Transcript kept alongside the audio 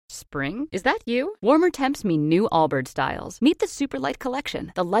Spring? Is that you? Warmer temps mean new Allbirds styles. Meet the Superlight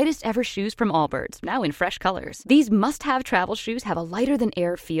Collection, the lightest ever shoes from Allbirds, now in fresh colors. These must-have travel shoes have a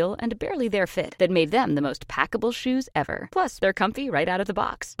lighter-than-air feel and a barely-there fit that made them the most packable shoes ever. Plus, they're comfy right out of the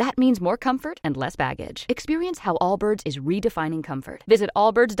box. That means more comfort and less baggage. Experience how Allbirds is redefining comfort. Visit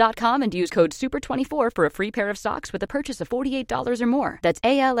allbirds.com and use code SUPER24 for a free pair of socks with a purchase of $48 or more. That's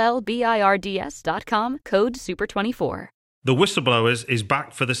ALLBIRDS.com, code SUPER24. The Whistleblowers is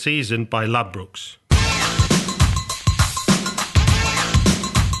back for the season by Ladbrokes.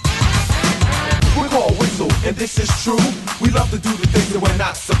 We're called Whistle, and this is true. We love to do the things that we're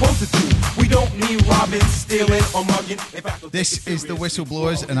not supposed to do. We don't mean robbing, stealing, or mugging. This is the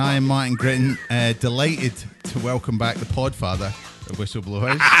Whistleblowers, and I am Martin Gritton. Delighted to welcome back the podfather of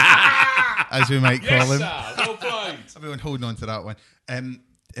Whistleblowers, as we might call him. Yes, sir. Well played. Everyone holding on to that one.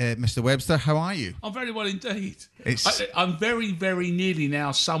 Mr. Webster, how are you? I'm very well indeed. I'm very, very nearly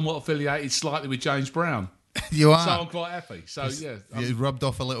now somewhat affiliated slightly with James Brown. You are. So I'm quite happy. So, You rubbed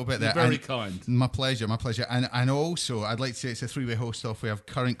off a little bit there. Very kind. My pleasure, my pleasure. And also, I'd like to say it's a three-way host-off. We have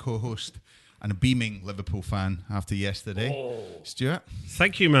current co-host and a beaming Liverpool fan after yesterday. Stuart.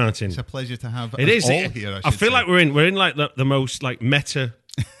 Thank you, Martin. It's a pleasure to have it is. all here, I feel like we're in like the most like meta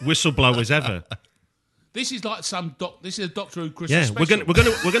whistleblowers ever. This is like this is a Doctor Who Christmas special. we're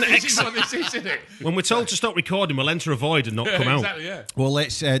gonna This is what this is, isn't it? When we're told to stop recording, we'll enter a void and not come out. Exactly, yeah. Well,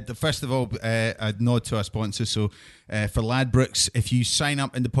 let's first of all a nod to our sponsors. So for Ladbrokes, if you sign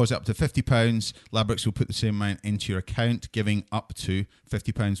up and deposit up to £50, Ladbrokes will put the same amount into your account, giving up to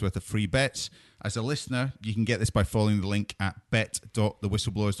 £50 worth of free bets. As a listener, you can get this by following the link at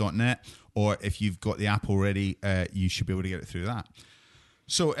bet.thewhistleblowers.net, or if you've got the app already, you should be able to get it through that.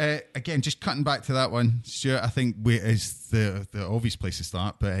 So, again, just cutting back to that one, Stuart, I think is the obvious place to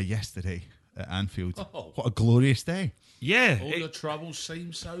start, but yesterday at Anfield, what a glorious day. Yeah. All the troubles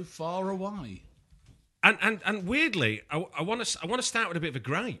seem so far away. And weirdly, I want to start with a bit of a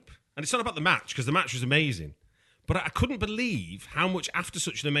gripe. And it's not about the match, because the match was amazing. But I couldn't believe how much after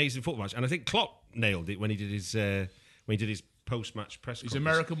such an amazing football match, and I think Klopp nailed it when he did his post-match press conference. Is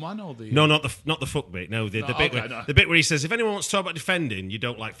American one or the... No, not the fuck bit. No, the bit where he says, if anyone wants to talk about defending, you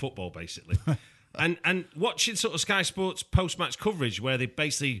don't like football, basically. and watching sort of Sky Sports post-match coverage where they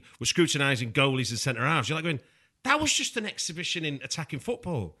basically were scrutinising goalies and centre-halves, you're like going, that was just an exhibition in attacking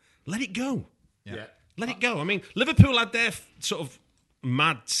football. Let it go. Yeah. Let it go. I mean, Liverpool had their sort of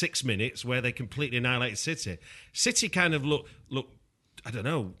mad 6 minutes where they completely annihilated City. City kind of looked I don't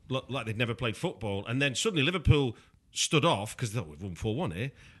know, like they'd never played football. And then suddenly Liverpool stood off because we've won 4-1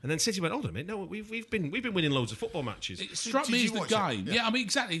 here, and then City went, hold on a minute, no, we've been winning loads of football matches. It struck me as the game. Yeah, I mean,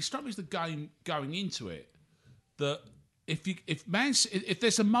 exactly. It struck me as the game going into it that if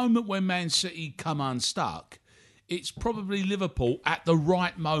there's a moment where Man City come unstuck, it's probably Liverpool at the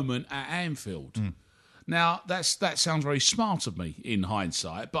right moment at Anfield. Now that sounds very smart of me in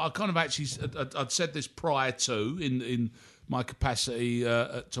hindsight, but I kind of actually I'd said this prior to in my capacity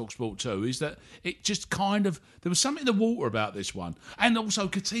at TalkSport 2, is that it just kind of, there was something in the water about this one. And also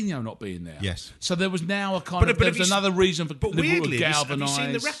Coutinho not being there. Yes. So there was now a kind there was another reason for Liverpool to galvanise. Have you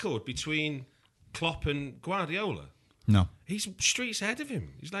seen the record between Klopp and Guardiola? No. He's streets ahead of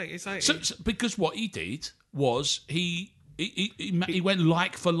him. It's like so because what he did was he went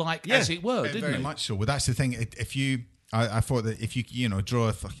like for like, as it were, didn't he? Very much so. Well, that's the thing. I thought that if you draw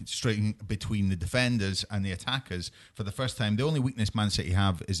a fucking straight between the defenders and the attackers for the first time, the only weakness Man City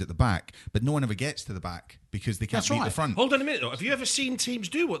have is at the back, but no one ever gets to the back because they can't beat the front. Hold on a minute though. Have you ever seen teams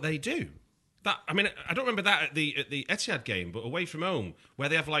do what they do? I don't remember that at the Etihad game, but away from home, where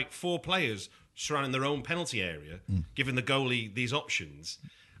they have like 4 players surrounding their own penalty area, giving the goalie these options.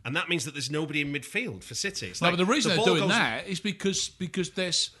 And that means that there's nobody in midfield for City. It's but the reason they're doing that is because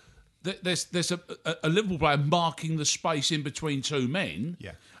there's a Liverpool player marking the space in between 2 men.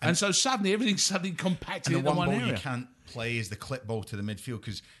 Yeah. And so everything's compacted into one area. You can't play is the clip ball to the midfield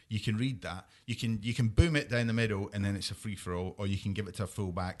because you can read that. You can boom it down the middle and then it's a free throw, or you can give it to a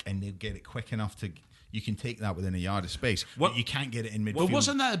fullback and they'll get it quick enough to. You can take that within a yard of space. But you can't get it in midfield. Well,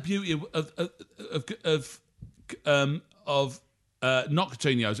 wasn't that the beauty of not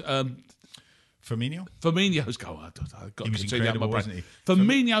Coutinho's? Firmino's goal. I got he was Coutinho out of my brain. wasn't he?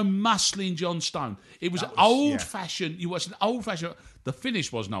 Firmino muscling John Stone. It was old-fashioned. You watched an old-fashioned. The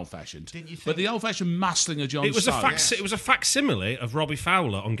finish wasn't old-fashioned, Didn't you think? but the old-fashioned muscling of John It was Stone. It was a facsimile of Robbie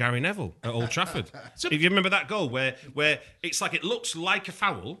Fowler on Gary Neville at Old Trafford. If you remember that goal where it's like it looks like a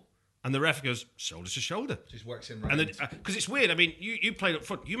foul, and the ref goes shoulder to shoulder. Just works in right. Because it's weird. I mean, you played up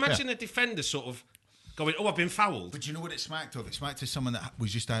front. You imagine a defender sort of going, "Oh, I've been fouled." But you know what it smacked of? It smacked of someone that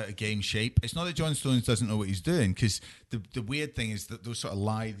was just out of game shape. It's not that John Stones doesn't know what he's doing, because the weird thing is that those sort of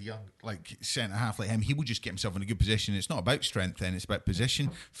lithe young, like centre half like him, he will just get himself in a good position. It's not about strength then; it's about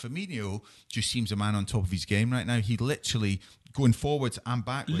position. Firmino just seems a man on top of his game right now. He literally going forwards and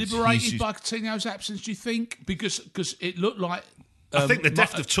backwards. Liberated by Coutinho's absence, do you think? Because it looked like. I think the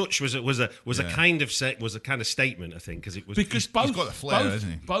depth of touch was a kind of statement. I think because it was because he's got the flair,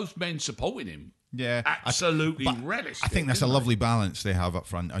 hasn't he? Both men supporting him. Yeah, absolutely relished. I think that's a lovely balance they have up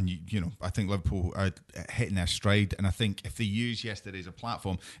front, and you know, I think Liverpool are hitting their stride, and I think if they use yesterday as a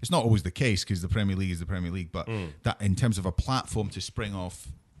platform, it's not always the case because the Premier League is the Premier League, but that in terms of a platform to spring off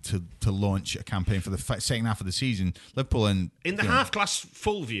to launch a campaign for the second half of the season, Liverpool and in the half glass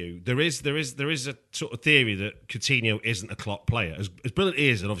full view, there is a sort of theory that Coutinho isn't a Klopp player. As brilliant he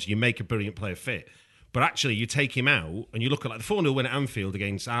is, and obviously you make a brilliant player fit. But actually, you take him out and you look at like the 4-0 win at Anfield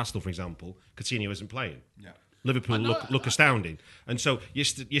against Arsenal, for example, Coutinho isn't playing. Yeah. Liverpool look astounding. And so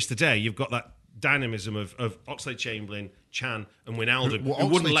yesterday, you've got that dynamism of Oxlade-Chamberlain, Chan and Wijnaldum, who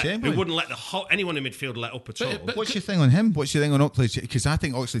wouldn't let anyone in midfield let up at all. But what's your thing on him? What's your thing on Oxlade? Because I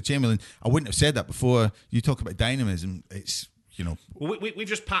think Oxlade-Chamberlain, I wouldn't have said that before. You talk about dynamism, it's... You know, well, we've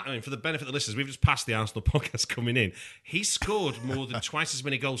just for the benefit of the listeners, we've just passed the Arsenal podcast coming in. He's scored more than twice as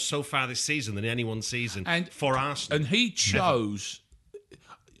many goals so far this season than any one season for Arsenal. And he chose.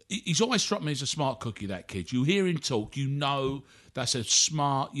 He's always struck me as a smart cookie. That kid. You hear him talk, you know that's a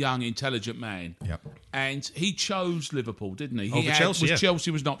smart, young, intelligent man. Yep. And he chose Liverpool, didn't he? Over Chelsea. Chelsea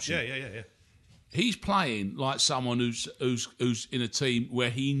was an option. Yeah. He's playing like someone who's in a team where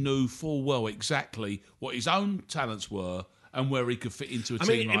he knew full well exactly what his own talents were. And where he could fit into a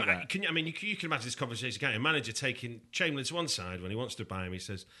team like that. You can imagine this conversation. Can't you? A manager taking Chamberlain to one side when he wants to buy him. He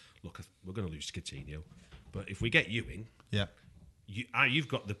says, "Look, we're going to lose Coutinho, but if we get you in, you've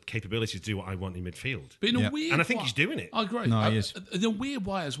got the capability to do what I want in midfield." But in a weird and I think he's doing it. I agree. No, he is. In a weird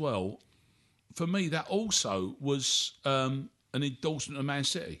way as well, for me, that also was an endorsement of Man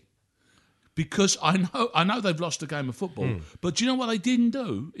City. Because I know they've lost a game of football, but do you know what they didn't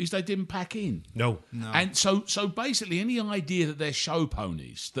do? Is they didn't pack in. No. And so basically, any idea that they're show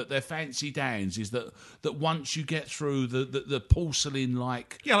ponies, that they're fancy Dans, is that once you get through the porcelain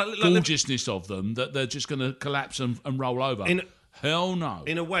like gorgeousness of them, that they're just going to collapse and roll over. Hell no.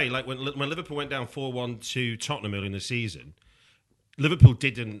 In a way, like when Liverpool went down 4-1 to Tottenham early in the season, Liverpool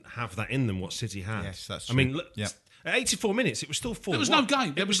didn't have that in them what City had. Yes, that's true. I mean, at 84 minutes, it was still 4-1. There was no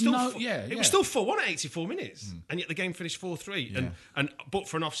game. It was still 4-1 at 84 minutes, and yet the game finished 4-3. Yeah. And but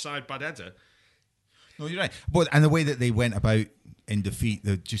for an offside bad header. No, you're right. But and the way that they went about in defeat,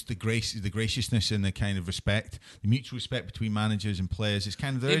 the graciousness and the kind of respect, the mutual respect between managers and players. It's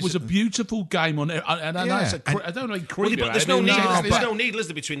kind of it was a beautiful game on it, and I know I don't know. But there's no need, is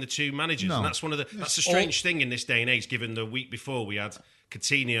there, between the two managers? No. And that's that's a strange thing in this day and age. Given the week before we had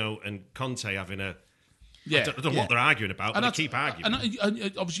Coutinho and Conte having a. I don't know what they're arguing about, but they keep arguing.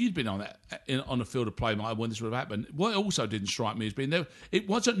 And obviously, you'd been on a field of play when this would have happened. What also didn't strike me as being there, it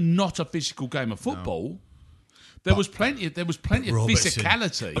wasn't not a physical game of football. No. There was plenty of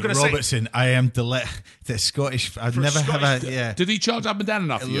physicality. Robertson, I am delighted. The Scottish. I've never had a. Yeah. Did he charge up and down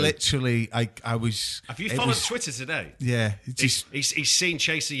enough? Literally, I was. Have you followed Twitter today? Yeah, he's seen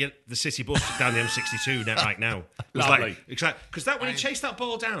chasing the City bus down the M62 right now. Lovely. Because when he chased that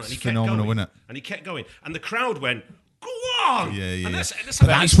ball down and he kept phenomenal, going, wasn't it? And he kept going, and the crowd went. Go on! Yeah. And that's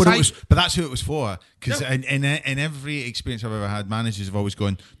what it was. But that's who it was for. Because in every experience I've ever had, managers have always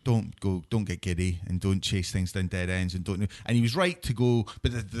gone, don't get giddy and don't chase things down dead ends and don't. And he was right to go.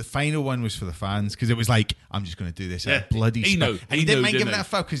 But the final one was for the fans because it was like, I'm just going to do this. Yeah. Bloody. He knew. And he didn't mind giving that a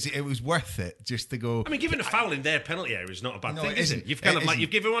foul because it was worth it just to go. I mean, giving a foul in their penalty area is not a bad thing, is it? You've you've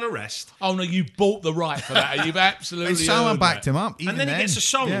given one a rest. Oh no, you bought the right for that. You've absolutely. And Salah backed him up. And then he gets a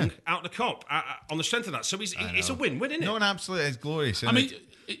song out the cop on the strength of that. So it's a win-win, isn't it? No, absolutely. It's glorious. I mean,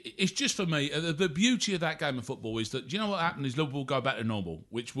 it's just for me. The beauty of that game of football is that, do you know what happened? Is Liverpool go back to normal,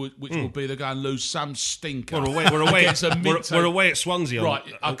 which will be they're going to lose some stinker. We're away at Swansea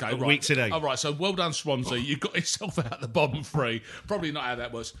a week today. All right, so well done Swansea. You got yourself out the bottom three. Probably not how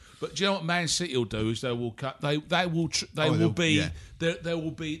that was, but do you know what Man City will do? Is they will cut. There are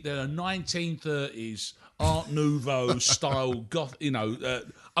 1930s Art Nouveau style goth,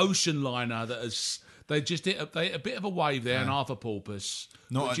 ocean liner that has. They just hit a bit of a wave there and half a porpoise.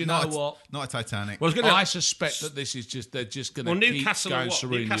 Not a Titanic. Well, I suspect that this is they're just going to keep going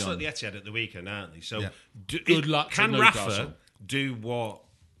serenely Newcastle on. at the Etihad at the weekend, aren't they? So good luck to Newcastle. Rafa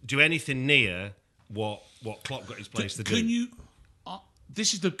do anything near what Klopp got his players to do? Can you?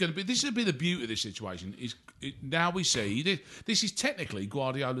 This will be the beauty of this situation. Now we see this is technically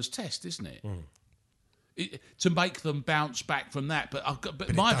Guardiola's test, isn't it? to make them bounce back from that. But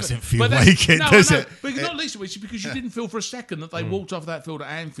it doesn't feel like it, does it? But not least of which is because you didn't feel for a second that they walked off that field at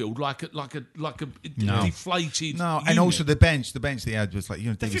Anfield like a deflated. No, and unit. also the bench they had was like,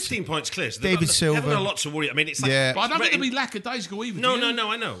 They're David 15 points clear. So David they haven't Silva. got a lot to worry. I mean, it's like, Yeah. But I don't think they'll be lackadaisical either. No, do you? no,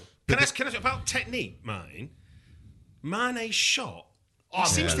 I know. Can I ask about technique, Mane's shot. He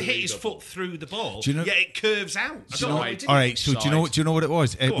seems to hit his foot through the ball, yet it curves out. I don't know why he did. All right, so do you know what it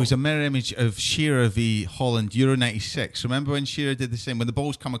was? It was a mirror image of Shearer v Holland Euro 96. Remember when Shearer did the same? When the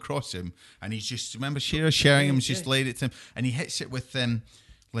ball's come across him, and he's just, remember Shearer sharing him, just laid it to him, and he hits it with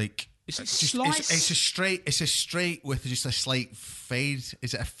like... It's a straight with just a slight fade.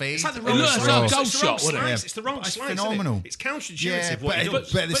 Is it a fade? It's like the It wrong looks like a slice. goal It's the wrong shot, wouldn't it? slice. It's the wrong It's slice. phenomenal. Isn't it? It's counterintuitive Yeah, what he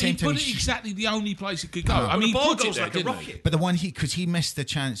does. but at the same he put time, it exactly the only place it could go. But I mean, the he ball put it goes there, like a didn't rocket. But the one because he missed the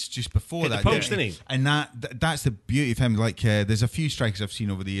chance just before Hit the that, post, didn't he? And that's the beauty of him. Like there's a few strikers I've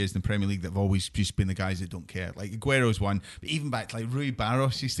seen over the years in the Premier League that have always just been the guys that don't care. Like Aguero's one, but even back to like Rui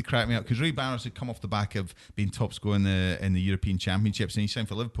Barros used to crack me up because Rui Barros had come off the back of being top scorer in the European Championships, and he signed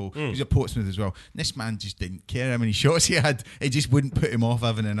for Liverpool. He was at Portsmouth as well. And this man just didn't care how many shots he had. It just wouldn't put him off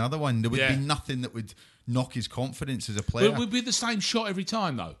having another one. There would be nothing that would knock his confidence as a player. Will it be the same shot every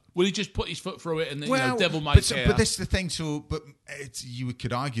time though? Will he just put his foot through it and devil may but care? But this is the thing. So, you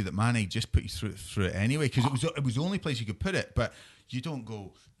could argue that Mane just put you through it anyway because it was the only place you could put it. But you don't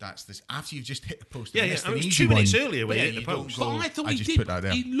go. That's this after you've just hit the post. Yeah, and yeah. missed I mean, an it was easy 2 minutes one. earlier when he hit the you don't post. go, But I thought just he put did. that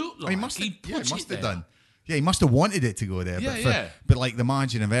there. He looked like he must have there. done. Yeah, he must have wanted it to go there. But like the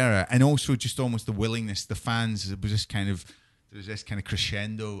margin of error, and also just almost the willingness, the fans. It was just kind of. There was this kind of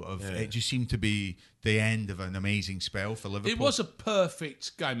crescendo of it. Just seemed to be the end of an amazing spell for Liverpool. It was a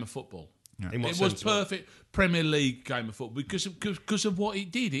perfect game of football. In It what was sense? perfect Premier League game of football because of what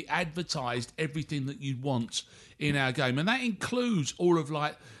it did. It advertised everything that you'd want in our game, and that includes all of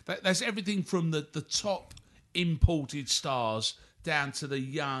that's everything from the top imported stars down to the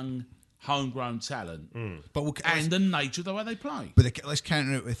young homegrown talent, and the nature of the way they play. But let's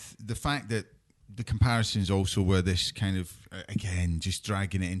counter it with the fact that the comparisons also were this kind of, again, just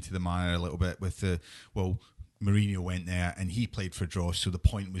dragging it into the mire a little bit with Mourinho went there and he played for draw, so the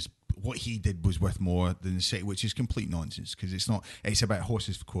point was what he did was worth more than the City, which is complete nonsense because it's about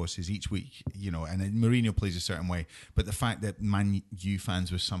horses for courses each week, and then Mourinho plays a certain way. But the fact that Man U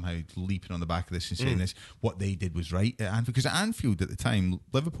fans were somehow leaping on the back of this and saying this, what they did was right at Anfield, because at Anfield at the time,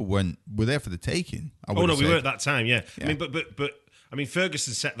 Liverpool were there for the taking. We were at that time, yeah. I mean, but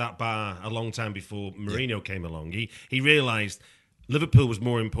Ferguson set that bar a long time before Mourinho came along. He realised Liverpool was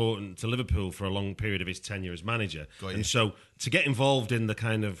more important to Liverpool for a long period of his tenure as manager. And so to get involved in the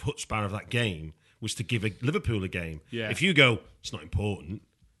kind of chutzpah of that game was to give Liverpool a game. Yeah. If you go, it's not important,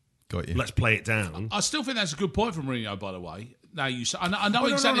 let's play it down. I still think that's a good point from Mourinho, by the way. Now you say, I know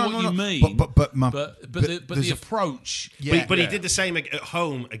exactly what you mean, but the approach. Yeah, but he did the same at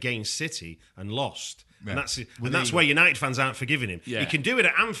home against City and lost. Yeah. And that's where United fans aren't forgiving him. Yeah. He can do it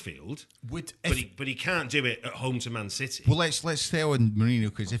at Anfield, but he can't do it at home to Man City. Well, let's stay on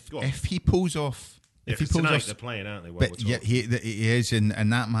Mourinho because if he pulls off, tonight they're playing, aren't they? But he is, and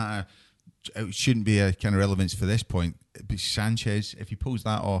that matter. It shouldn't be a kind of relevance for this point. But Sanchez, if he pulls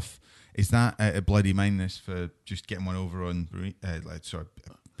that off, is that a bloody mindness for just getting one over on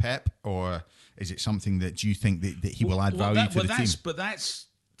Pep, or is it something that do you think that he will add value to the team? But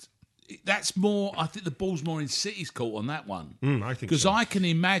that's more. I think the ball's more in City's court on that one. I think because I can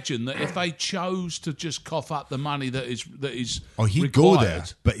imagine that if they chose to just cough up the money that is he'd required, go there.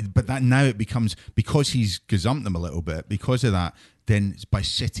 But that now it becomes, because he's gazumped them a little bit because of that. Then by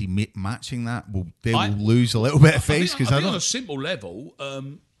City matching that, they will lose a little bit of face because on a simple level.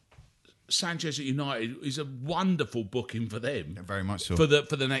 Sanchez at United is a wonderful booking for them. Yeah, very much so. For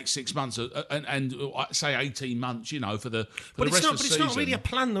the next 6 months and say 18 months, for the rest of the season. But it's not really a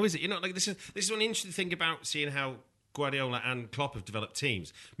plan, though, is it? This is one interesting thing about seeing how Guardiola and Klopp have developed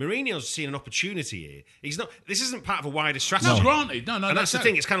teams. Mourinho's seen an opportunity here. He's not. This isn't part of a wider strategy. No, granted, no. And that's the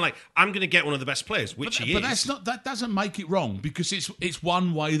thing. It's kind of like I'm going to get one of the best players, which he is. But that's not. That doesn't make it wrong because it's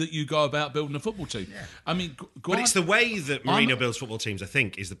one way that you go about building a football team. Yeah. I mean, but it's the way that Mourinho builds football teams. I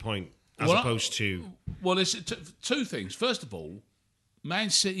think is the point. As opposed to... Well, there's two things. First of all, Man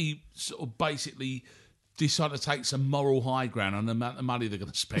City sort of basically decided to take some moral high ground on the amount of money they're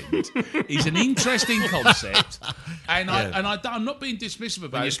going to spend. It's an interesting concept, and I'm not being dismissive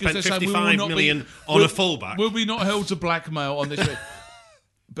about it. Because spent 55 million on a fullback. Will we not held to blackmail on this?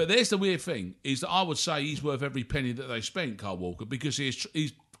 But there's the weird thing, is that I would say he's worth every penny that they spent, Kyle Walker, because he's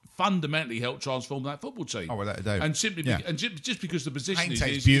fundamentally helped transform that football team. Oh, without a doubt. And simply Yeah. just because the position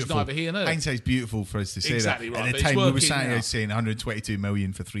Hindsight's is beautiful. neither here nor there. Hindsight's beautiful for us to say Exactly that. right, At but the it's time, we were working sat here now. saying 122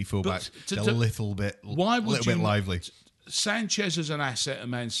 million for 3 fullbacks. to- It's to- a little bit, Why would little bit you- lively. Sanchez as an asset at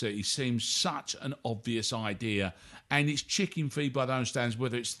Man City seems such an obvious idea, and it's chicken feed by their own standards,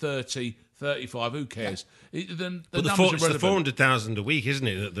 whether it's 30, 35, who cares? The But the numbers four, are it's the relevant. 400,000 a week, isn't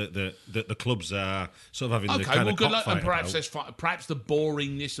it? That the clubs are sort of having the Okay, kind well, of good luck. cockfight And perhaps about. perhaps the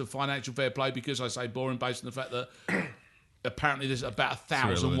boringness of financial fair play, because I say boring based on the fact that apparently there's about 1,000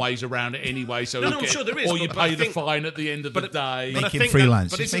 irrelevant. ways around it anyway. So No, you I'm sure there is, or you but I pay the think- fine at the end of the day. But I Make him think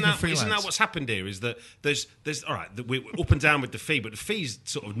freelance. But Just isn't make him that, isn't that freelance. what's happened here? Is that there's all right. That we're up and down with the fee, but the fee's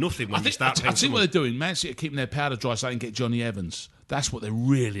sort of nothing when I you think, start I paying think what someone. they're doing, Man City are keeping their powder dry so they can get Johnny Evans. That's what they're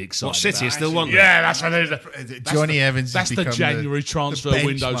really excited What City about. still want? them? Yeah, that's what they're. Johnny Evans has That's the become January transfer the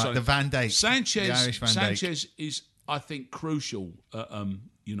window. benchmark, the Van Dijk, the Irish Sanchez Van Dijk. Sanchez is, I think, crucial at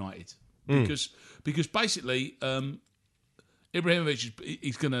United Hmm. because basically Ibrahimovic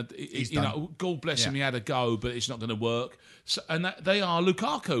he's going to you done. know, God bless him, Yeah. he had a go, but it's not going to work. So, and they are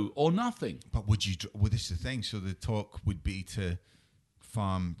Lukaku or nothing. But would you? Well, this is the thing. So the talk would be to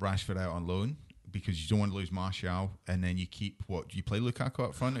farm Rashford out on loan because you don't want to lose Martial, and then you keep what? Do you play Lukaku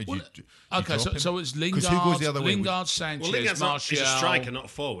up front? Or do Well, you okay, drop him? so it's 'Cause Lingard, who goes the other way? Lingard, Sanchez, Well, Lingard's not, Martial, he's a striker, not a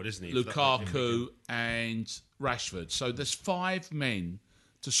forward, isn't he? Lukaku and Rashford. So there's 5 men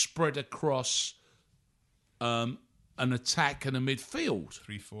to spread across an attack and a midfield.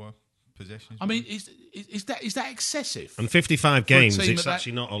 3-4 possessions. I mean, is that excessive? And 55 games, team it's at that-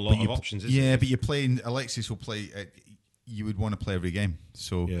 actually not a lot of options, is yeah, it? but you're playing. Alexis will play. You would want to play every game,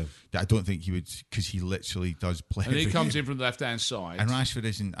 so Yeah. I don't think he would because he literally does play. And he every comes game. in from the left-hand side. And Rashford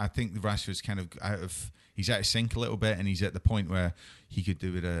isn't. I think Rashford's kind of out of. He's out of sync a little bit, and he's at the point where he could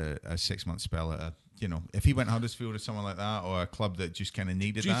do it a 6-month spell at a. You know, if he went Huddersfield or someone like that, or a club that just kind of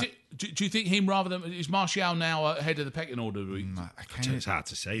needed do you, that. do you think him rather than is Martial now ahead of the pecking order? I kinda, It's hard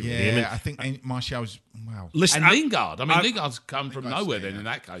to say, really. yeah, I mean, I think Martial's. Wow. listen, And Lingard. I mean, I've- Lingard's come from Lingard's nowhere. there, Then in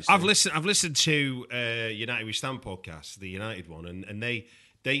that case, I've then. listened to United We Stand podcast, the United one, and they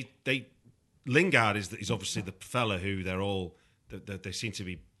Lingard is obviously the fella who they're all they seem to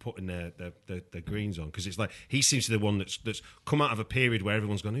be putting their greens on, because it's like he seems to be the one that's come out of a period where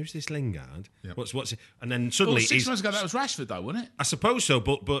everyone's gone, who's this Lingard? Yep. What's it? And then Well, suddenly 6 months ago that was Rashford, though, wasn't it? I suppose so,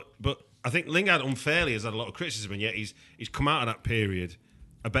 but I think Lingard unfairly has had a lot of criticism, and yet he's come out of that period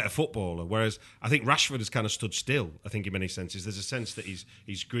a better footballer. Whereas I think Rashford has kind of stood still. I think in many senses, there's a sense that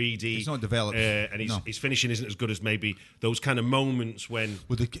he's greedy. He's not developed. and No. his finishing isn't as good as maybe those kind of moments when.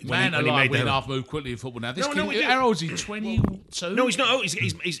 Well, Man when he alive, made winning the- half move quickly in football now. This No, we do. Harold's he 22? No, he's not. Oh,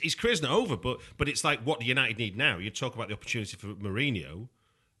 his career's not over. But it's like what United need now. You talk about the opportunity for Mourinho,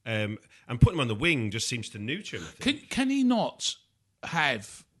 and putting him on the wing just seems to neuter him. I think. Can he not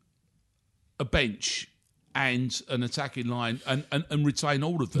have a bench and an attacking line and retain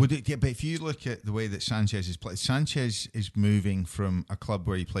all of them? Would it, yeah, but if you look at the way that Sanchez is playing, Sanchez is moving from a club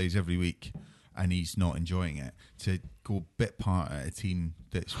where he plays every week and he's not enjoying it to go bit part at a team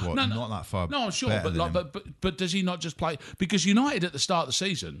that's not that far. No, I'm sure, better but than him. but does he not just play? Because United at the start of the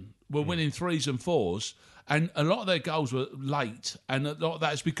season were winning 3s and 4s, and a lot of their goals were late, and a lot of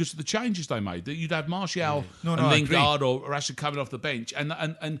that is because of the changes they made. That you'd have Martial No, and I Lingard or Rashford coming off the bench,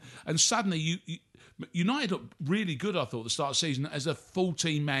 and suddenly you United looked really good, I thought, at the start of the season as a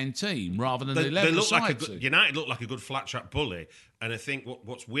 14-man team rather than an 11 look like a side good, team. United look like a good flat track bully, and I think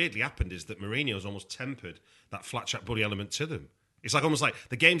what's weirdly happened is that Mourinho's almost tempered that flat track bully element to them. It's like almost like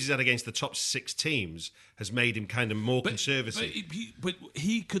the games he's had against the top 6 teams has made him kind of more conservative. But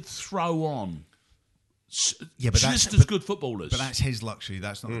he could throw on Yeah, but just that's- as but- good footballers. But that's his luxury.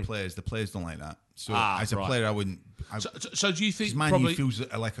 That's not the players. The players don't like that. So as a right. player, I wouldn't. So do you think Because Man probably... U feels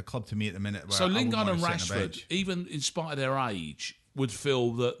like a club to me at the minute. Where So I wouldn't Lingard want and to sit on the Rashford, bench. even in spite of their age, would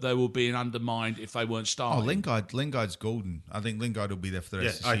feel that they were being undermined if they weren't Oh, starting. Lingard's golden. I think Lingard will be there for the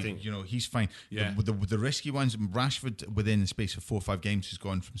rest of the I season. think- He's fine. Yeah. The risky ones, Rashford within the space of 4 or 5 games has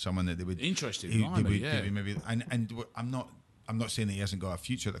gone from someone that they would Interesting, they blimey, would yeah. maybe. And I'm not saying that he hasn't got a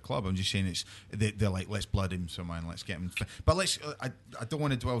future at the club. I'm just saying they're like, let's blood him someone, let's get him. But I don't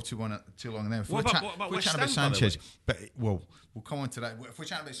want to dwell too long now. If What we're about we're West chatting about Ham, by the Sanchez, but we'll come on to that. If we're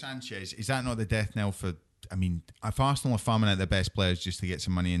chatting about Sanchez, is that not the death knell for? I mean, if Arsenal are farming out their best players just to get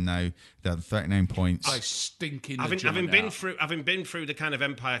some money in now, they're on 39 points. They stink in the Having joint been out. through the kind of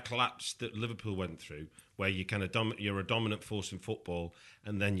empire collapse that Liverpool went through, where you kind of you're a dominant force in football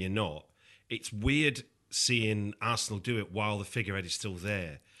and then you're not. It's weird seeing Arsenal do it while the figurehead is still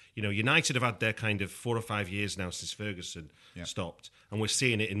there. You know, United have had their kind of 4 or 5 years now since Ferguson stopped, and we're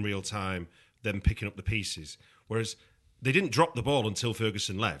seeing it in real time, them picking up the pieces. Whereas they didn't drop the ball until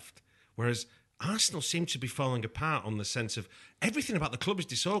Ferguson left, whereas Arsenal seem to be falling apart on the sense of everything about the club is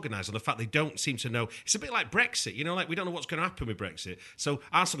disorganised, and the fact they don't seem to know. It's a bit like Brexit, like we don't know what's going to happen with Brexit. So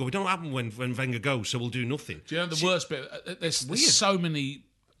Arsenal go, we don't know what happen when Wenger goes, so we'll do nothing. Do you know the worst bit? There's so many.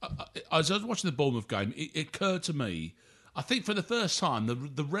 As I was watching the Bournemouth game, it occurred to me, I think for the first time,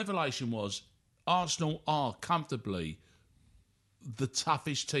 the revelation was Arsenal are comfortably the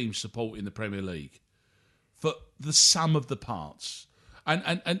toughest team supporting the Premier League for the sum of the parts.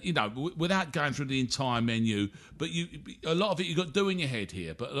 And without going through the entire menu, but a lot of it you've got to do in your head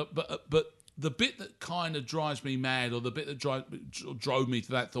here. But the bit that kind of drives me mad, or the bit that drove me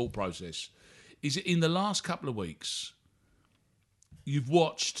to that thought process, is that in the last couple of weeks, you've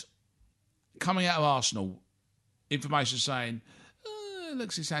watched, coming out of Arsenal, information saying,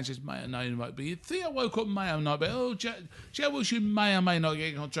 Alexis Sanchez may or may not be. Theo Walcott may or not be. Joe Wilson may or may not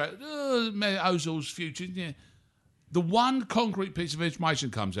get a contract. Ozil's future. Yeah. The one concrete piece of information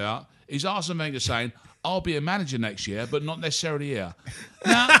comes out is Arsene Wenger saying, I'll be a manager next year, but not necessarily here.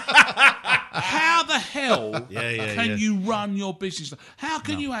 Now, how the hell can you run your business? How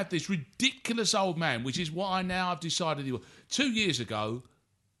can you have this ridiculous old man, which is what I now have decided he was. 2 years ago,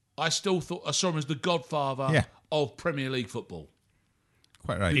 I still thought I saw him as the godfather of Premier League football.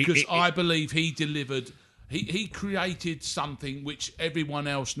 Quite right. Because I believe he delivered... He created something which everyone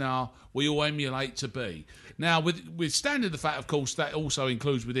else now we all emulate to be. Now, withstanding the fact, of course, that also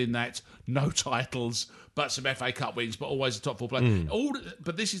includes within that no titles, but some FA Cup wins, but always a top four player.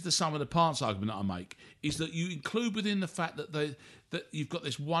 But this is the sum of the parts argument that I make, is that you include within the fact that you've got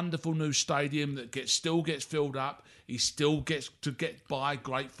this wonderful new stadium that still gets filled up. He still gets to get by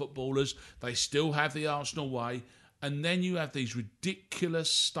great footballers. They still have the Arsenal way. And then you have these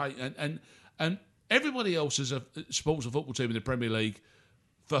ridiculous and everybody else supports a football team in the Premier League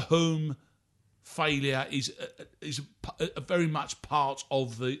for whom failure is very much part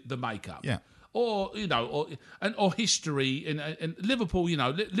of the makeup. Yeah. Or history. And Liverpool,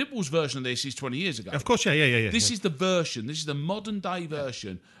 Liverpool's version of this is 20 years ago. Of course, yeah. This is the version. This is the modern day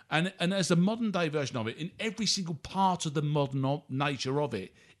version. And as the modern day version of it, in every single part of the modern nature of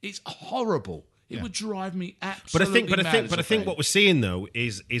it, it's horrible. It would drive me absolutely mad. But I think what we're seeing though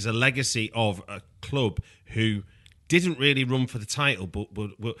is a legacy of a club who didn't really run for the title,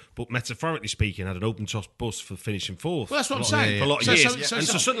 but metaphorically speaking, had an open top bus for finishing fourth. Well, that's what I'm saying. For a lot of years. So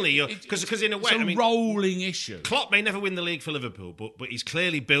suddenly, because in a way, it's a rolling issue. Klopp may never win the league for Liverpool, but he's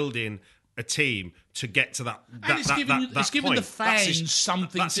clearly building a team to get to that. And it's giving the fans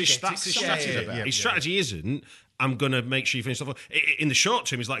something to get excited about. His strategy isn't, I'm going to make sure you finish top four. In the short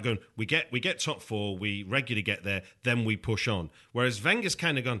term, it's like going, we get top four, we regularly get there, then we push on. Whereas Wenger's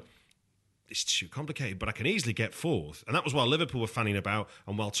kind of gone, it's too complicated, but I can easily get fourth. And that was while Liverpool were fanning about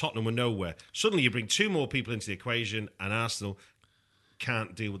and while Tottenham were nowhere. Suddenly you bring two more people into the equation and Arsenal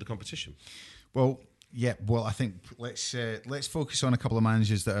can't deal with the competition. Well, I think let's focus on a couple of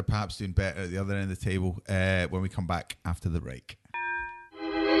managers that are perhaps doing better at the other end of the table when we come back after the break.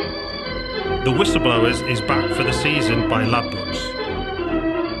 The Whistleblowers is back for the season by Ladbrokes.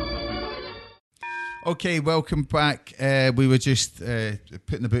 Okay, welcome back. We were just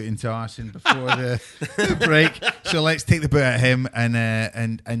putting the boot into Arsene before the break, so let's take the boot at him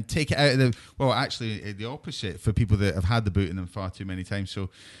and take it out of the. Well, actually, the opposite for people that have had the boot in them far too many times.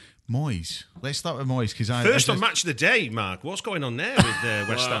 So, Moyes. Let's start with Moyes because first on Match of the Day, Mark. What's going on there with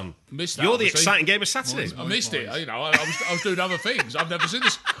West Ham? You're the exciting game of Saturday. I missed it. I was doing other things. I've never seen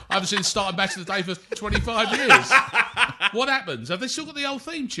this. I haven't seen the start of Match of the Day for 25 years. What happens? Have they still got the old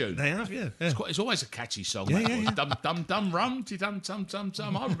theme tune? They have, yeah. It's always a catchy song. Dum dum dum rum ti dum tum tum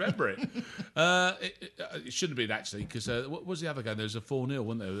tum. I remember it. It shouldn't have been actually because what was the other game? There was a 4-0,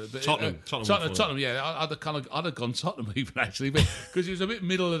 wasn't there? But, Tottenham. Yeah, I'd have gone Tottenham even actually because it was a bit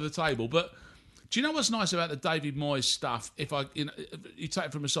middle of the table. But do you know what's nice about the David Moyes stuff? If you take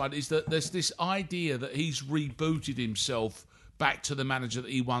it from a side, is that there's this idea that he's rebooted himself back to the manager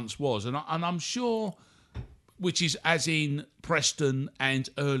that he once was, and I'm sure. Which is as in Preston and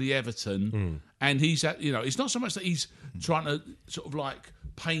early Everton. And he's it's not so much that he's trying to sort of like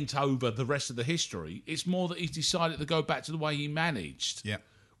paint over the rest of the history. It's more that he's decided to go back to the way he managed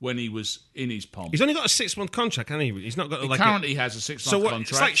when he was in his pomp. He's only got a 6-month contract, hasn't he? He's not got currently has a 6-month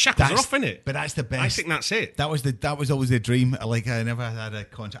contract. It's like shackles are off, isn't it? But that's the best. I think that's it. That was always the dream. Like I never had a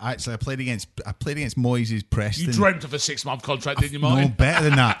contract. Actually, I played against Moyes' Preston. You dreamt of a 6-month contract, didn't you, Martin? No, better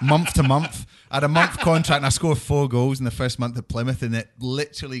than that. Month to month. I had a month contract and I scored 4 goals in the first month at Plymouth, and it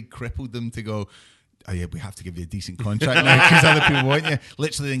literally crippled them to go, oh yeah, we have to give you a decent contract now because other people want you.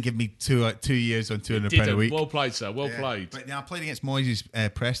 Literally, then give me 2 years on £200 a week. Well played, sir. Well played. But now I played against Moyes'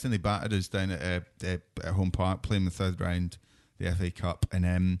 Preston. They battered us down at home park, playing the third round, the FA Cup,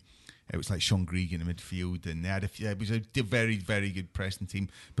 and it was like Sean Greig in the midfield, and they had it was a very, very good Preston team.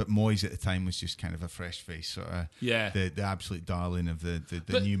 But Moyes at the time was just kind of a fresh face, sort of the absolute darling of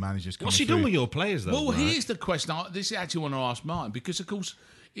the new managers coming What's he through. done with your players, though? Well, right? here's the question. This is actually what I asked Martin, because, of course,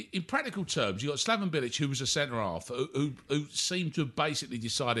 in practical terms, you've got Slaven Bilic, who was a centre-half, who seemed to have basically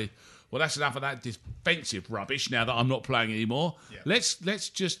decided, well, that's enough of that defensive rubbish now that I'm not playing anymore. Yeah. Let's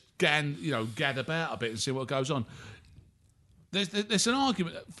just gad about a bit and see what goes on. There's an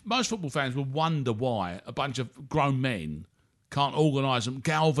argument. Most football fans will wonder why a bunch of grown men can't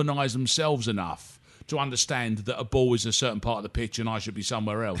galvanise themselves enough to understand that a ball is a certain part of the pitch and I should be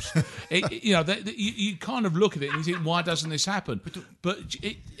somewhere else. You kind of look at it and you think, why doesn't this happen? But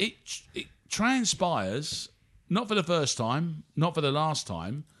it transpires, not for the first time, not for the last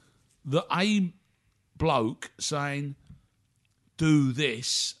time, that a bloke saying, do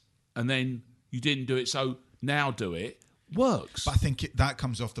this, and then you didn't do it, so now do it, works. But I think that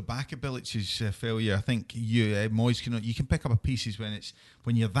comes off the back of Bilic's failure. I think Moyes you can pick up pieces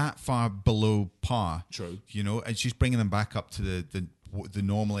when you're that far below par. True. It's just bringing them back up to the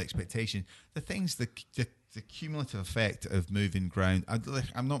normal expectation. The cumulative effect of moving ground.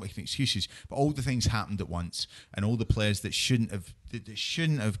 I'm not making excuses, but all the things happened at once, and all the players that shouldn't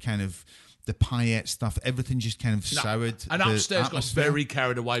have kind of. The Payet stuff, everything just kind of soured. And upstairs got very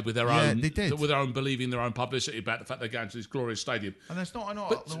carried away with their own, they did. with their own believing their own publicity about the fact they're going to this glorious stadium. And there's not.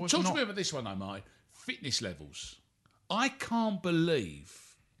 But talk to me about this one, though, Mike. Fitness levels. I can't believe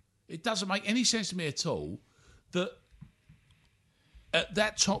it doesn't make any sense to me at all that at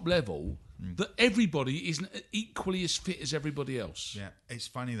that top level that everybody isn't equally as fit as everybody else. Yeah, it's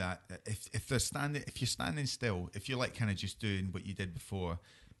funny that if you're standing still, if you're like kind of just doing what you did before,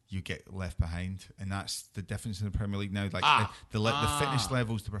 you get left behind, and that's the difference in the Premier League now. Like the fitness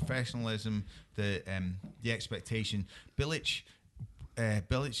levels, the professionalism, the expectation. Bilic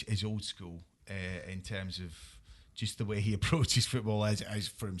is old school in terms of just the way he approaches football as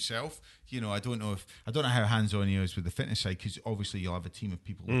for himself. I don't know how hands-on he is with the fitness side, because obviously you'll have a team of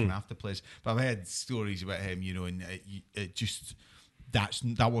people looking after players. But I've heard stories about him, and it just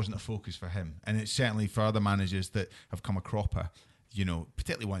that wasn't a focus for him, and it's certainly for other managers that have come a cropper.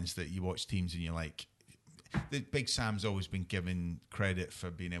 Particularly ones that you watch teams and you're like, the Big Sam's always been given credit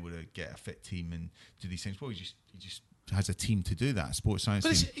for being able to get a fit team and do these things. Well, he just has a team to do that, a sports science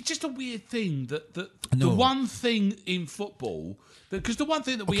team. But it's just a weird thing that the one thing in football, because the one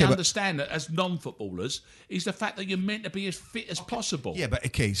thing that we understand as non-footballers is the fact that you're meant to be as fit as possible. Yeah, but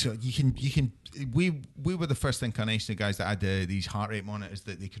okay, so you can. We were the first incarnation of guys that had these heart rate monitors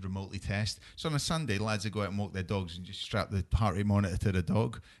that they could remotely test. So on a Sunday, lads would go out and walk their dogs and just strap the heart rate monitor to the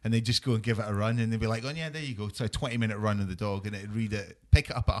dog, and they'd just go and give it a run, and they'd be like, "Oh yeah, there you go." So a 20-minute run of the dog, and it'd pick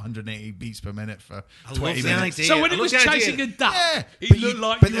it up at 180 beats per minute for 20 minutes. Idea. So when it was chasing a duck, it looked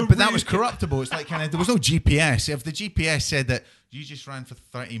like but that was corruptible. It's like there was no GPS. If the GPS said that you just ran for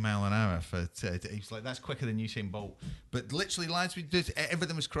 30 mile an hour he's like, that's quicker than Usain Bolt. But literally, lads,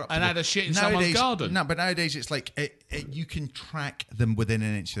 everything was corruptible. And had a shit in someone's garden. No, but nowadays it's like you can track them within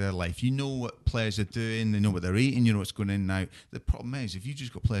an inch of their life. You know what players are doing. They know what they're eating. You know what's going in and out. The problem is, if you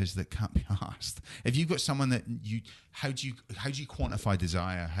just got players that can't be asked, if you've got someone that how do you quantify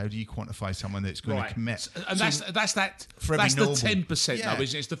desire? How do you quantify someone that's going to commit? And that's the 10%, though,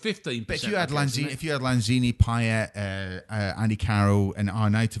 isn't it? It's the 15%. But if you had Lanzini, Payet, Andy Carroll, and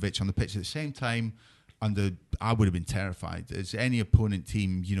Arnautovic on the pitch at the same time, I would have been terrified. As any opponent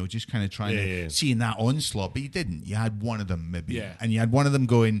team, just kind of trying to seeing that onslaught, but you didn't. You had one of them maybe, and you had one of them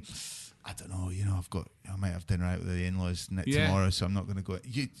going, I don't know, I might have dinner out with the in-laws tomorrow, so I'm not going to go.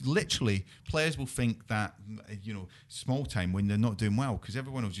 Literally, players will think that, small time when they're not doing well, because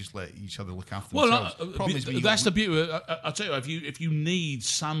everyone will just let each other look after themselves. Problem is that's the beauty. I'll tell you, if you need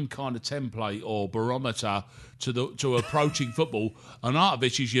some kind of template or barometer to approaching football,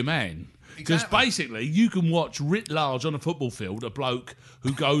 Arnautovic is your man. Because basically, you can watch writ large on a football field a bloke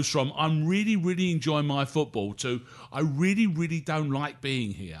who goes from I'm really, really enjoying my football to I really, really don't like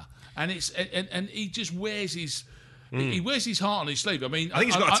being here. And he just wears his he wears his heart on his sleeve. I mean, I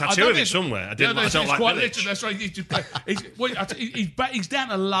think he's got a tattoo of it somewhere. I don't like Bilic. That's right. He's down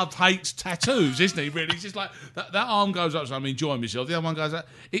to love hates tattoos, isn't he? Really, he's just like that arm goes up, so I'm enjoying myself. The other one goes up.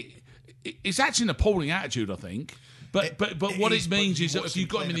 It's actually an appalling attitude, I think. But what it means you is that watch if you've him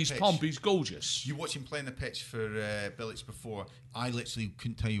got play him in the his pitch. pomp, he's gorgeous. You watch him playing the pitch for Bilic before. I literally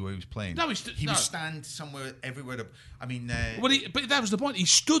couldn't tell you where he was playing. No, he would stand somewhere, everywhere. But that was the point. He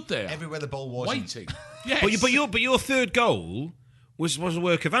stood there, everywhere the ball was, waiting. Yes. But your third goal was a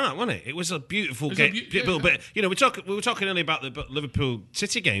work of art, wasn't it? It was a beautiful game. But we were talking earlier about the Liverpool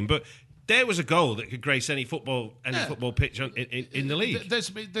City game, but there was a goal that could grace any football pitch in the league.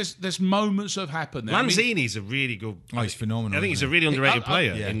 There's moments have happened there. Lanzini's a really good. Oh, he's phenomenal. I think he's a really underrated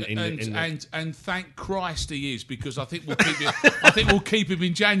player. And thank Christ he is, because I think we'll keep him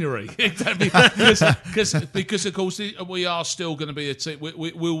in January because of course we are still going to be a team.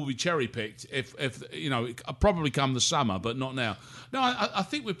 We will be cherry picked if probably come the summer, but not now. No, I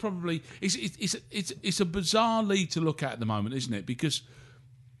think we're probably it's a bizarre league to look at the moment, isn't it? Because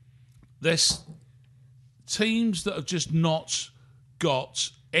there's teams that have just not got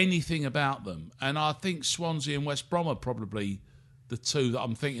anything about them. And I think Swansea and West Brom are probably the two that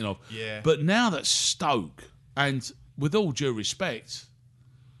I'm thinking of. Yeah. But now that Stoke, and with all due respect,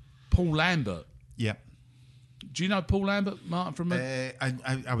 Paul Lambert. Yeah. Do you know Paul Lambert, Martin, from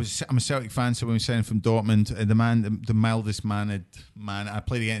I'm a Celtic fan, so when we signed from Dortmund, the mildest mannered man. I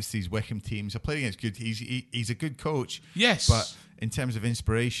played against these Wickham teams. I played against good. He's a good coach. Yes. But in terms of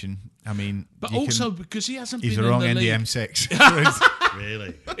inspiration, I mean, but also because he hasn't he's been the wrong in the end league. of the M6.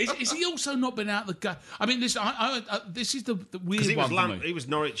 Really? Is he also not been out the game? I mean, this is the weird one for me. He was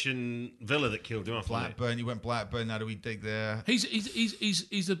Norwich and Villa that killed him off. Blackburn, he went Blackburn. How do we dig there?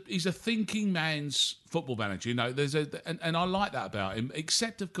 He's a thinking man's football manager. And I like that about him.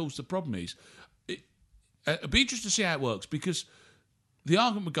 Except, of course, the problem is, it'd be interesting to see how it works, because the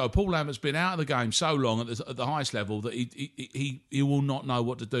argument would go, Paul Lambert's been out of the game so long at the highest level that he will not know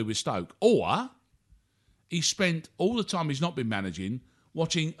what to do with Stoke. Or he spent all the time he's not been managing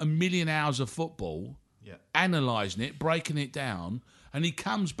watching a million hours of football, analysing it, breaking it down, and he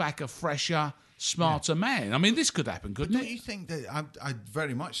comes back a fresher, smarter man. I mean, this could happen, couldn't it? Don't you think that I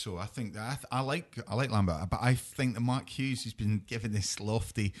very much so? I think that I like Lambert, but I think that Mark Hughes has been given this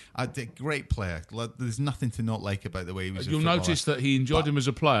lofty, great player. There's nothing to not like about the way he was. You'll notice that he enjoyed him as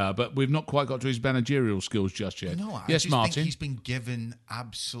a player, but we've not quite got to his managerial skills just yet. No, yes, Martin. Think he's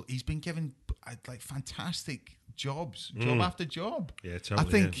been given like fantastic jobs, job after job. Yeah, totally. I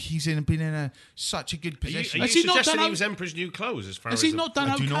think he's been in such a good position. Are you suggesting he was Emperor's New Clothes as far as... Has he not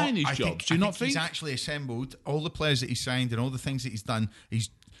done okay in his jobs? Do you not think? He's actually assembled all the players that he signed and all the things that he's done. He's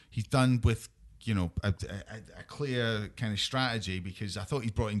done with a clear kind of strategy, because I thought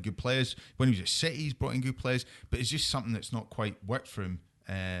he's brought in good players. When he was at City, he's brought in good players, but it's just something that's not quite worked for him.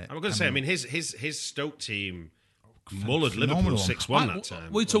 I'm going to say, his Stoke team mullered Liverpool 6-1 that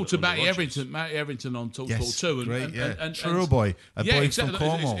time. We talked about Matty Everington on Talk Sport 2. And True boy, a boy from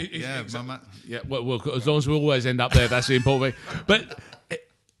Cornwall. Well, as long as we always end up there, that's the important thing. But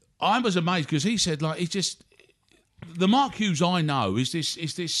I was amazed, because he said, like, it's just... The Mark Hughes I know is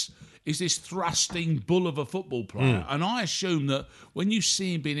this thrusting bull of a football player. And I assume that when you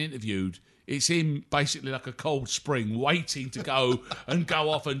see him being interviewed, it's him basically like a cold spring waiting to go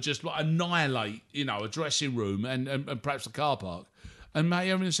off and just like annihilate, a dressing room and perhaps the car park. And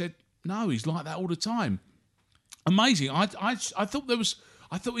Matty Everington said, no, he's like that all the time. Amazing. I thought there was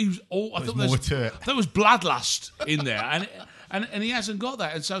bloodlust in there, and he hasn't got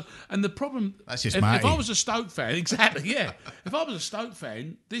that. And the problem, that's just if Matty. I was a Stoke fan, exactly, yeah. If I was a Stoke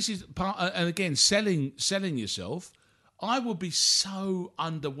fan, this is part, and again, selling yourself, I would be so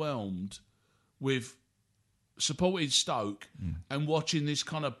underwhelmed with supporting Stoke and watching this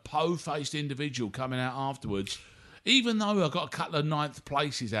kind of po-faced individual coming out afterwards, even though I got a couple of ninth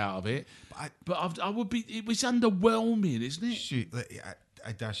places out of it. But I would be. It was underwhelming, isn't it? Shoot,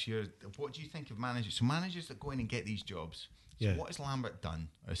 Dash, what do you think of managers? So managers that go in and get these jobs. So what has Lambert done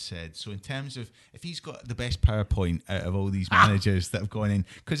or said? So in terms of, if he's got the best PowerPoint out of all these managers that have gone in,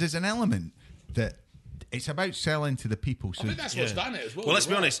 because there's an element that it's about selling to the people. So I think that's what's done it as well. Well, let's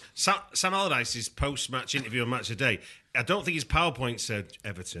be honest. Sam Allardyce's post-match interview on Match of the Day, I don't think his PowerPoint said,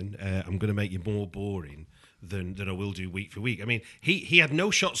 Everton, I'm going to make you more boring than I will do week for week. I mean, he had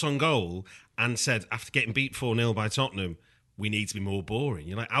no shots on goal and said, after getting beat 4-0 by Tottenham, we need to be more boring.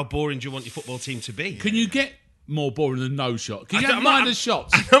 You're like, how boring do you want your football team to be? Can you get more boring than no shot? Can you have minus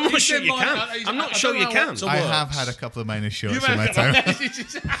shots? I'm not sure you can. I'm not sure you can. I have had a couple of minus shots in my time.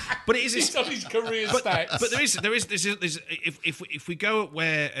 But it is He's on his career stats. But there is if we go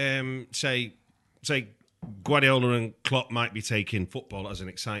where say Guardiola and Klopp might be taking football as an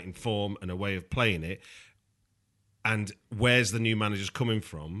exciting form and a way of playing it, and where's the new managers coming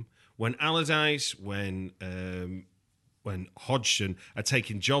from? When Allardyce, when Hodgson are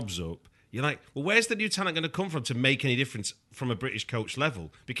taking jobs up, You're like, well, where's the new talent going to come from to make any difference from a British coach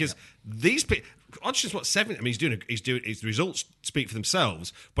level? Because these people, Hodgson's what 70. I mean, he's doing his results speak for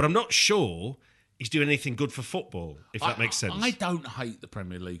themselves, but I'm not sure he's doing anything good for football. If that makes sense. I don't hate the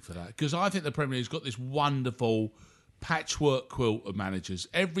Premier League for that because I think the Premier League's got this wonderful patchwork quilt of managers.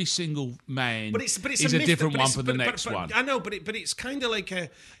 Every single man but it's is a different one for the next one. I know, but it's kind of like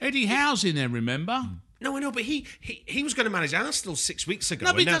Eddie Howe's in there, remember? No, I know, but he was going to manage Arsenal 6 weeks ago.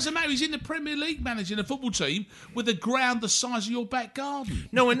 No, but it doesn't matter. He's in the Premier League managing a football team with a ground the size of your back garden.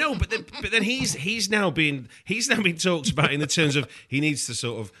 No, I know, but then he's now being talked about in the terms of he needs to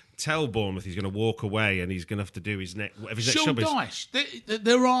sort of tell Bournemouth he's going to walk away and he's going to have to do whatever his next Sean job is. Dyche,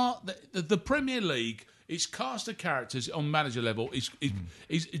 there are the Premier League. Its cast of characters on manager level is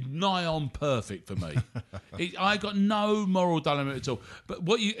nigh on perfect for me. I got no moral dilemma at all. But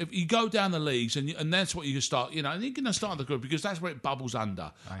if you go down the leagues and that's what you can start, and you're going to start the group because that's where it bubbles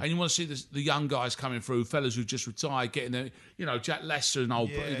under. Right. And you want to see the young guys coming through, fellas who just retired, getting there. Jack Lester and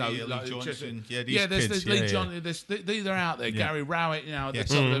old, Lee Johnson. There's Lee Johnson. They're out there. Yeah. Gary Rowett.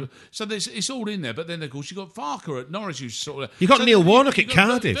 So it's all in there. But then of course you got Farker at Norwich, who's sort of. You got Neil Warnock at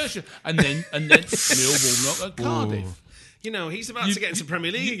Cardiff, and then Neil Warnock at Cardiff. He's about to get into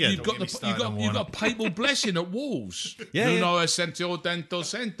Premier League again. You've got papal blessing at Wolves. Nuno Asensio Dento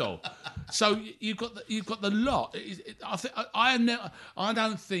Cento. So you've got the lot. I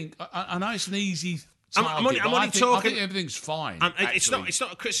don't think. I know it's an easy target. I think everything's fine. It's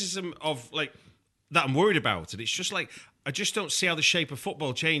not a criticism of like that I'm worried about it. It's just like I just don't see how the shape of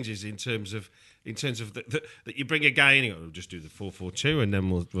football changes in terms of that you bring a guy in and go, we'll just do the 4-4-2 and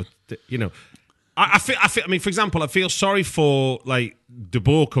then we'll I mean, for example, I feel sorry for like De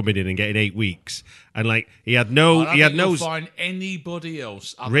Boer coming in and getting 8 weeks, and like he had no. Find anybody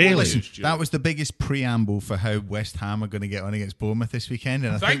else. Really, listen, that was the biggest preamble for how West Ham are going to get on against Bournemouth this weekend,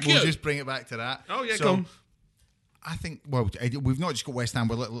 and I think we'll just bring it back to that. Oh yeah, come. I think. Well, we've not just got West Ham.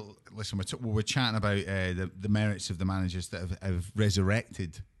 We're chatting about the merits of the managers that have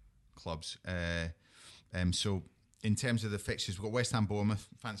resurrected clubs. So. In terms of the fixtures, we've got West Ham, Bournemouth.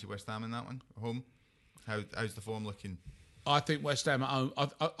 Fancy West Ham in that one at home. How's the form looking? I think West Ham at home.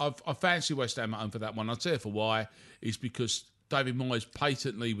 I fancy West Ham at home for that one. I'll tell you for why. Is because David Moyes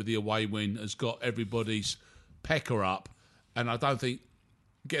patently with the away win has got everybody's pecker up, and I don't think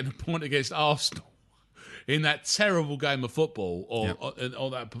getting a point against Arsenal in that terrible game of football or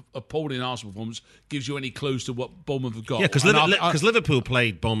that appalling Arsenal performance gives you any clues to what Bournemouth have got. Yeah, because Liverpool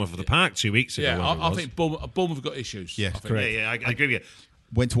played Bournemouth at the Park 2 weeks ago. Yeah, I think Bournemouth have got issues. Yeah, correct. Yeah, I agree with you.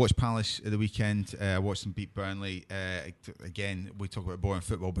 Went to watch Palace at the weekend. Watched them beat Burnley. Again, we talk about boring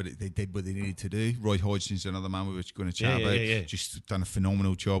football, but they did what they needed to do. Roy Hodgson's another man we were going to chat about. Yeah. Just done a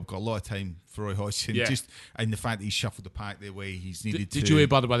phenomenal job. Got a lot of time for Roy Hodgson. Yeah. And the fact that he shuffled the pack the way he's needed to. Did you hear,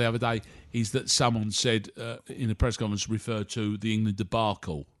 by the way, the other day, is that someone said in a press conference referred to the England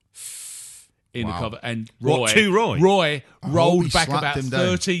debacle in the cover, and Roy rolled back about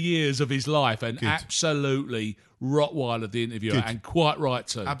 30 years of his life and absolutely Rottweiler the interviewer, and quite right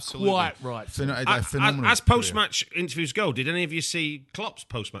too. Absolutely, quite right. As post-match interviews go, did any of you see Klopp's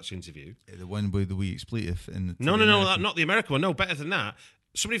post-match interview? The one with the wee expletive. No, not the American one. No, better than that.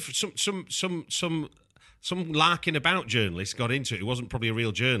 Somebody, some larking about journalist got into it. It wasn't probably a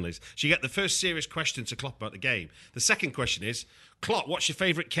real journalist. So you get the first serious question to Klopp about the game. The second question is, Klopp, what's your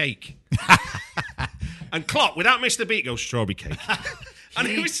favourite cake? And Klopp, without missing a beat, goes strawberry cake. And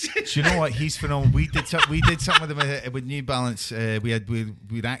do you know what? He's phenomenal. We did something with him with New Balance. We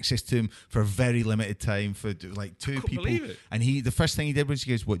had access to him for a very limited time for like 2 people. And the first thing he did was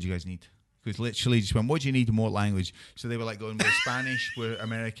he goes, "What do you guys need?" Because literally just went, "What do you need and what language?" So they were like going, "We're Spanish, we're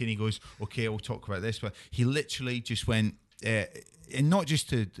American." He goes, "Okay, we'll talk about this." But he literally just went, and not just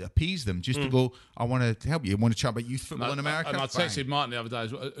to appease them, just to go, "I want to help you. I want to chat about youth football in America." And I texted Martin the other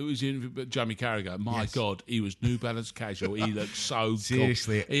day, it was Jamie Carragher. My God, he was New Balance casual. He looked so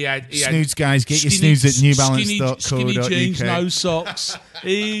seriously. Cool. He had snoods, guys, get your snoods at newbalance.co.uk. Skinny jeans, no socks.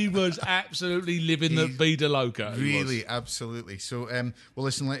 He was absolutely living the vida loca. Really, absolutely. So, well,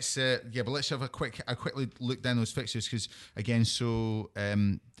 listen, let's have a quick look down those fixtures because again, so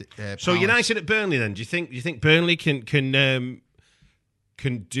United at Burnley. Then do you think Burnley can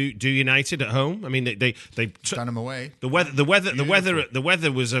do United at home? I mean, they done them away. The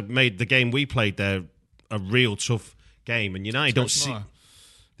weather was made the game we played there a real tough game, and United don't see.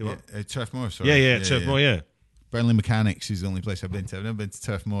 Turf Moor, sorry. Yeah, Turf Moor, yeah. Burnley Mechanics is the only place I've been to. I've never been to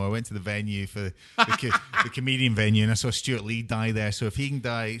Turf Moor. I went to the venue for the comedian venue, and I saw Stuart Lee die there. So if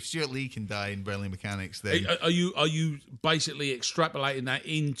Stuart Lee can die in Burnley Mechanics, then Are you basically extrapolating that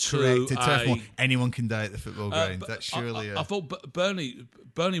into correct to Turf Moor. Anyone can die at the football ground. That's surely. I thought Burnley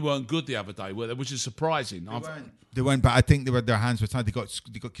weren't good the other day, were they? Which is surprising. They weren't, but I think their hands were tied. They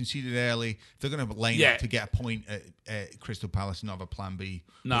got conceded early. They're going to line up to get a point at Crystal Palace and not have a plan B,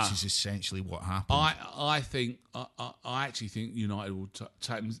 which is essentially what happened. I actually think United will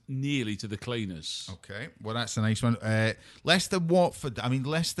take them nearly to the cleaners. Okay, well that's a nice one. Leicester, Watford. I mean,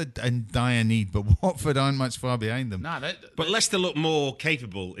 Leicester in dire need, but Watford aren't much far behind them. No, but Leicester look more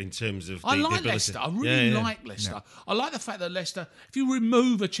capable in terms of. I like the Leicester. I really like Leicester. Yeah. I like the fact that Leicester, if you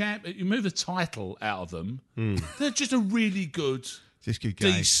remove the title out of them, they're just a really good. Just good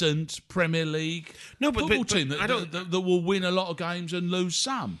guys. Decent Premier League football team that will win a lot of games and lose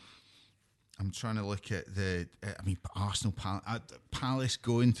some. I'm trying to look at Arsenal, Palace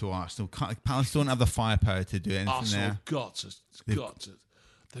going to Arsenal. Palace don't have the firepower to do anything Arsenal there.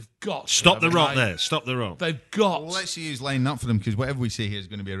 They've got to. Stop the rot there. Stop the rot. They've got. Well, let's see who's lining up for them, because whatever we say here is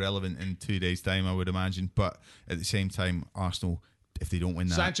going to be irrelevant in 2 days' time, I would imagine. But at the same time, Arsenal, if they don't win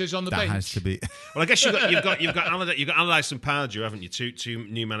that, Sanchez on the that bench has to be. Well, I guess you've got Allardyce and Pardew, haven't you? Two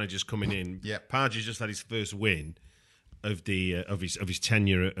new managers coming in. Yep. Pardew's just had his first win of his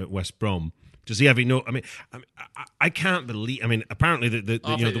tenure at West Brom. Does he have enough? I can't believe. Apparently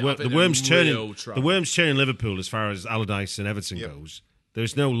the worm's turning Liverpool as far as Allardyce and Everton goes.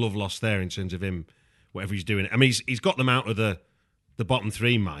 There's no love lost there in terms of him, whatever he's doing. I mean, he's got them out of the bottom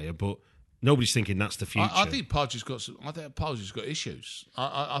three, Maya, but nobody's thinking that's the future. I think Pardew's got issues.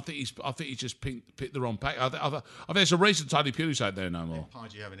 I think he's just picked the wrong pack. I think there's a reason Tony Pulis out there no more.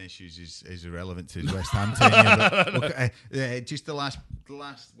 Pardew having issues is irrelevant to his West Ham tenure. But just the last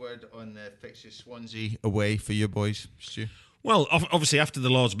word on the fixtures. Swansea away for your boys, Stu. Well, obviously, after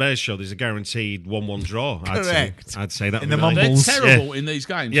the Lord's Bears show, there's a guaranteed 1-1 draw. Correct. I'd say that. In the Mumbles. They're terrible in these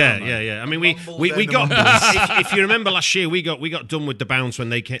games. Yeah. I mean, we got. if you remember last year, we got done with the bounce when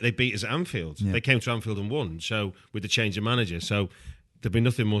they beat us at Anfield. Yeah. They came to Anfield and won. So with the change of manager, so there'd be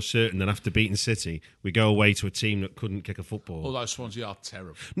nothing more certain than after beating City, we go away to a team that couldn't kick a football. Although Swansea are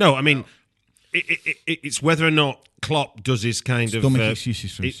terrible. No, I mean. It's whether or not Klopp does his kind of. Don't make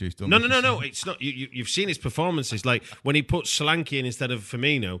excuses for him. No. It's not. You've seen his performances. Like when he puts Solanke in instead of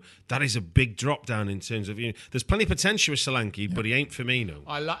Firmino, that is a big drop down in terms of. There's plenty of potential with Solanke, but he ain't Firmino.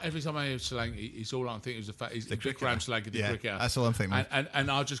 Every time I hear Solanke, it's all I'm thinking is the fact he's the Vikram Solanke, the cricketer. That's all I'm thinking. And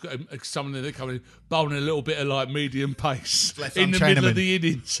I've just got someone that coming bowling a little bit of like medium pace Left in the middle of the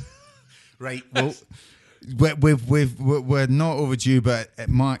innings. Right. Well. We're not overdue, but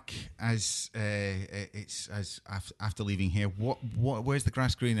Mark, after leaving here, where's the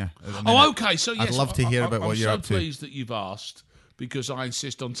grass greener? Okay. So yes, I'd love to hear about what you're up to. I'm so pleased that you've asked because I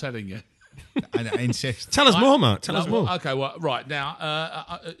insist on telling you. I insist. Tell us more, Mark. Tell us more. Okay. Well, right now,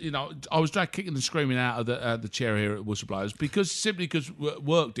 I was kicking and screaming out of the chair here at Whistleblowers because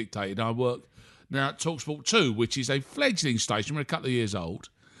work dictated. I work now at TalkSport 2, which is a fledgling station. We're a couple of years old.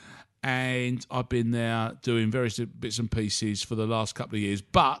 And I've been there doing various bits and pieces for the last couple of years.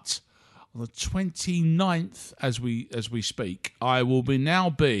 But on the 29th, as we speak, I will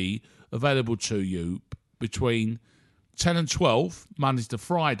be available to you between 10 and 12, Monday to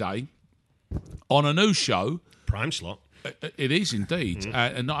Friday, on a new show. Prime slot. It is indeed.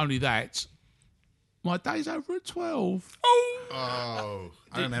 And not only that, my day's over at 12. Oh,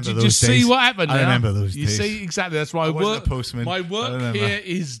 I remember Did those you days. see what happened now? I remember those You days. see, exactly. That's why my work here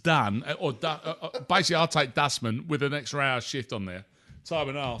is done. Basically, I'll take dustman with an extra hour shift on there. Time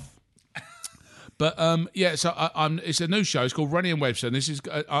and a half. But, it's a new show. It's called Rennie and Webster. And this is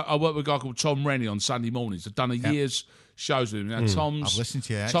I work with a guy called Tom Rennie on Sunday mornings. I've done a year's shows with him. Now, I've listened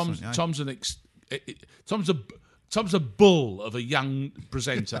to you. Tom's a bull of a young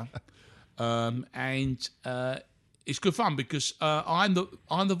presenter. And it's good fun because I'm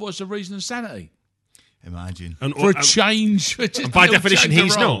the voice of reason and sanity. Imagine for a change. By definition,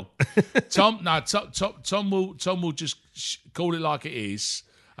 he's not. Tom will just call it like it is,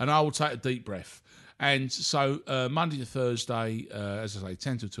 and I will take a deep breath. And so Monday to Thursday, as I say,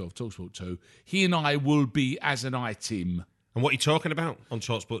 10 to 12, TalkSport 2. He and I will be as an item. And what are you talking about on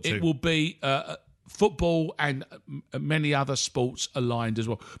TalkSport 2? It will be. Football and many other sports aligned as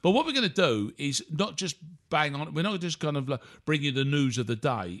well. But what we're going to do is not just bang on. We're not just kind of bring you the news of the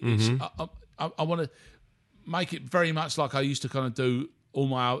day. I want to make it very much like I used to kind of do all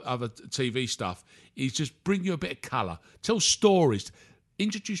my other TV stuff. Is just bring you a bit of colour, tell stories,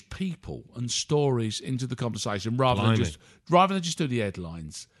 introduce people and stories into the conversation rather than just do the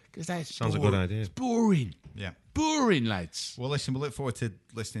headlines. Because that's Sounds a good idea. It's boring. Yeah. Boring, lads. Well, listen, we look forward to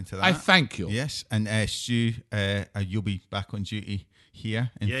listening to that. I thank you. Yes, and Stu, you'll be back on duty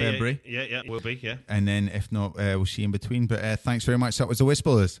here in February. Yeah, we'll be, yeah. And then if not, we'll see you in between. But thanks very much. That was the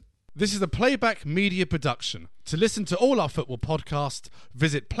Whisperers. This is a Playback Media production. To listen to all our football podcasts,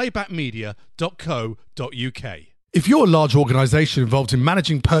 visit playbackmedia.co.uk. If you're a large organisation involved in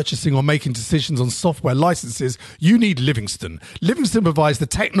managing, purchasing or making decisions on software licenses, you need Livingston. Livingston provides the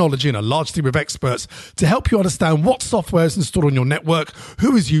technology and a large team of experts to help you understand what software is installed on your network,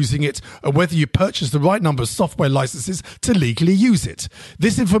 who is using it, and whether you purchase the right number of software licenses to legally use it.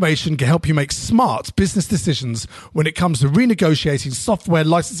 This information can help you make smart business decisions when it comes to renegotiating software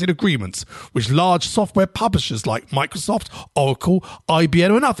licensing agreements with large software publishers like Microsoft, Oracle,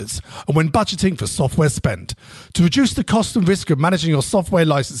 IBM and others, and when budgeting for software spend. To reduce the cost and risk of managing your software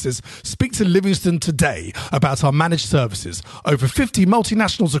licenses, speak to Livingston today about our managed services. Over 50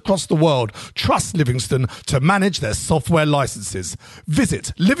 multinationals across the world trust Livingston to manage their software licenses.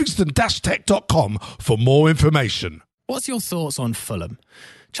 Visit livingston-tech.com for more information. What's your thoughts on Fulham?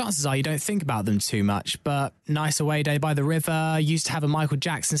 Chances are you don't think about them too much, but nice away day by the river, used to have a Michael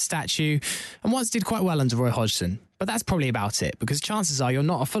Jackson statue, and once did quite well under Roy Hodgson. But that's probably about it, because chances are you're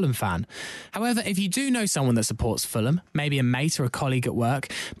not a Fulham fan. However, if you do know someone that supports Fulham, maybe a mate or a colleague at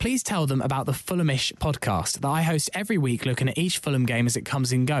work, please tell them about the Fulhamish podcast that I host every week, looking at each Fulham game as it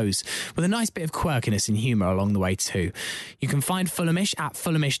comes and goes, with a nice bit of quirkiness and humour along the way too. You can find Fulhamish at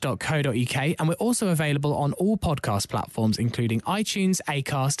fulhamish.co.uk, and we're also available on all podcast platforms, including iTunes,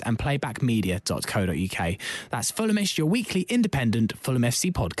 Acast and playbackmedia.co.uk. That's Fulhamish, your weekly independent Fulham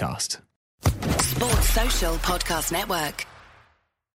FC podcast. Sports Social Podcast Network.